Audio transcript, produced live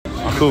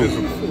Cool.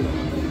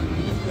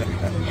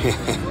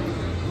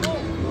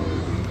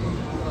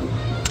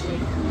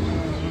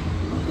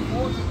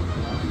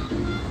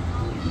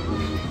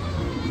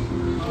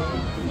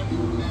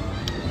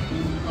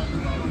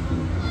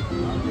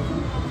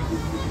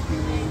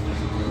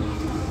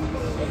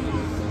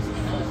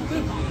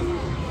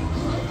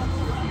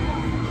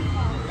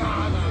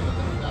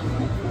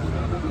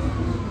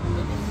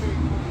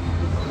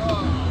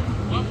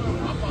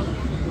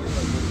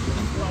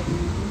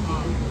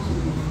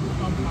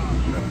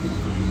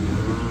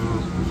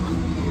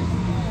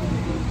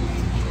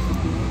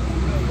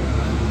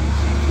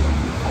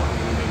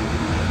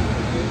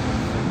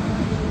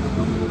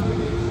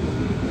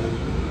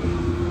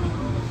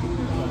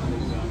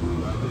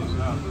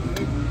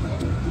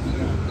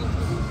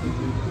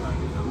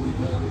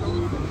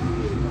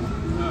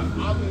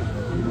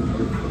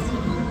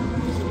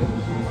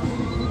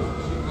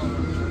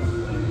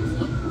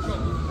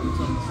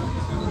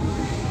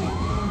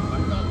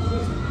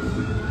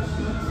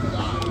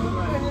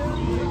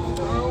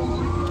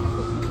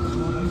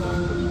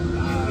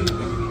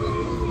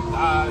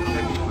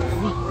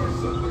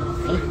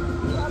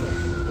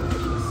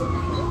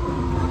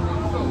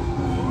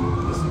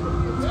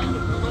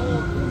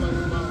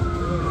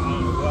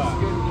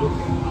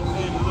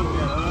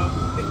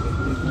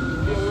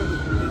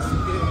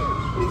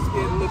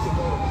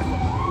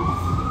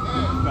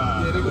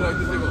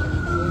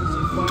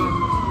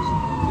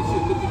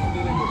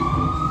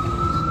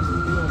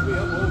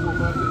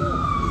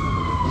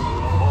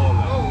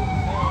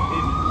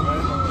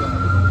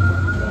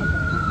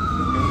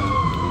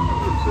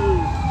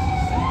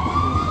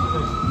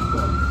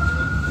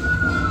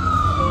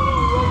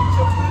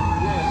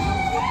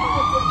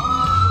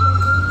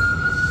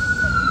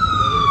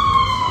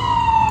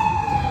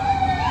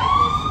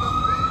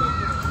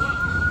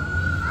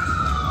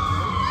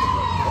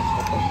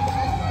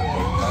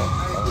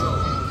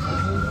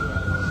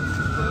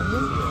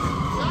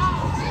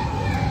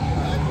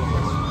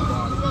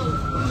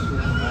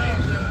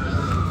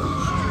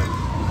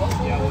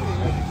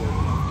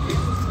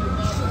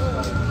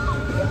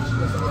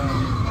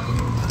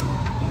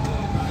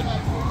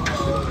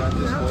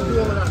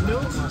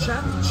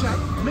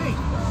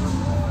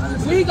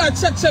 Where you got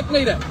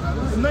checkmate at?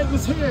 The knight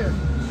was here.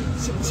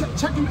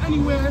 Check him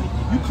anywhere.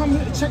 You come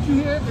here, check you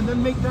here, and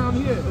then make down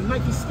here. The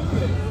knight is still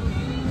there.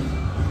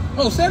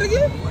 Oh, say it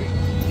again?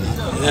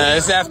 Yeah,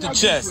 it's after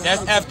chess.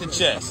 That's after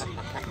chess.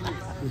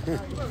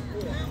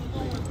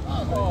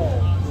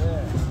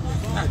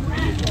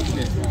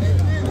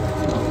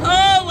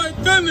 Oh my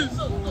goodness!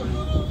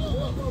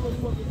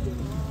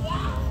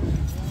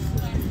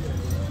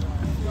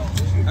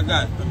 I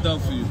got it. I'm done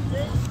for you.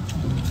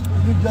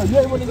 You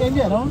ain't won the game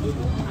yet, huh?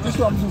 That's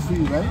what I'm doing for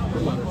you, right?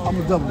 I'm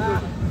a double.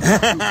 You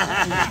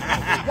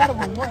gotta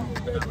win one.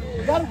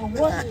 You gotta win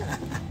one.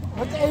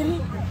 What's the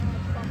 80?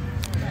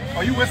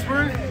 Are you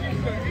whispering?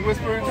 You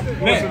whispering?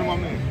 Listen to my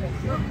man.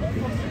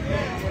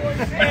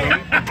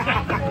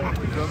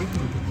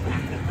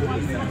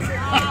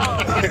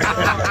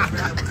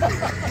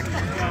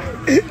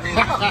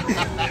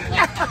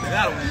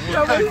 Yo,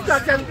 man, he's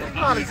not catching the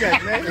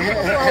contact, man.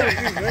 What's wrong with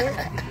you, man?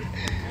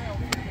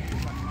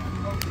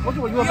 What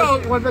you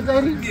want that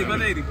 80? Yeah,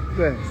 about 80.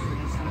 Good.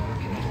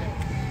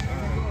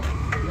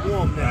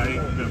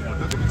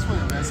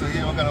 So he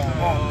don't got on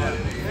ball now.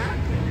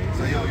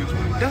 So yo, you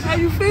 20. That's how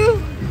you feel?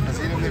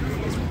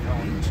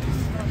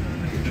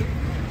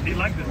 He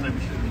like this type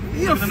of shit.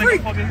 He a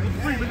freak. He's a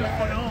freak. Look at the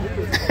fucking home.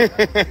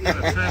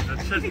 The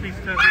chest piece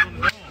tattoo on the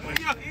dome.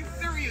 Yo, he's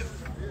serious.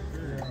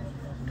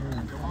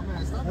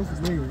 That's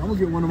his name. I'm gonna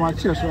get one of my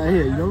chests right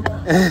here, you know?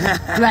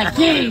 Black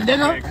King,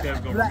 nigga.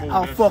 Black,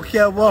 I'll fuck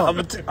you up.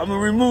 I'm gonna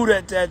remove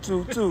that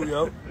tattoo too,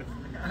 yo.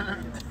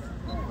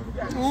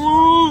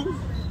 Ooh.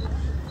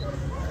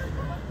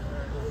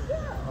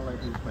 I like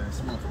these playing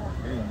small for my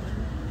game.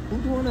 Who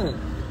doing that?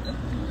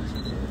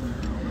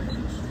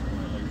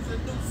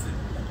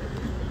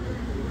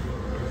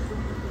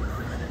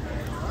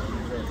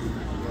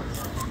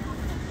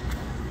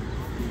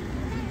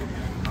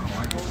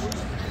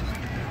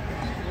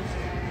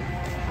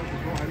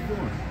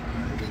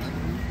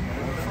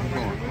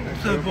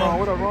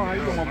 What up, Ron? How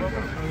you doing, my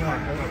brother?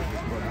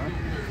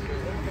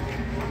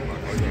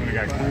 You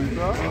got cleaned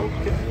up?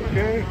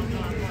 Okay.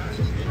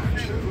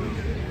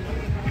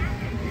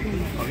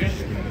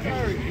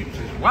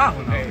 Wow.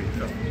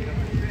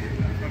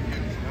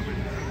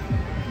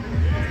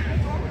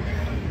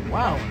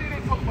 Wow.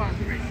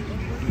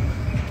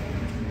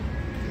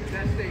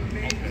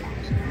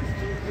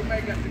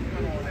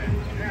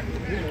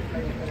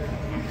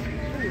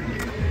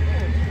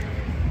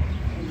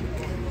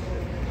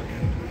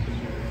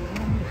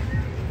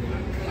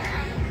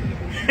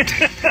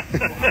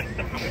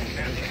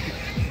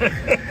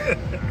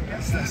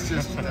 That's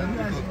just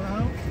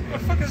What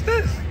the fuck is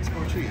this? it's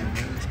called cheating,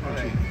 man. It's called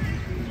cheating.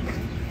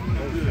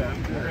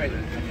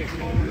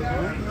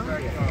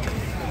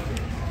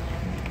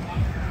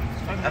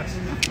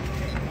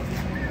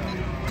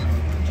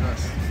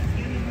 Just.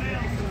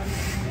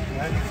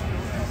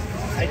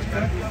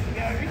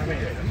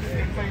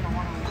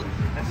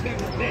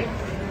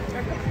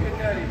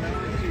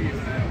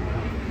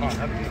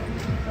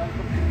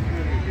 on.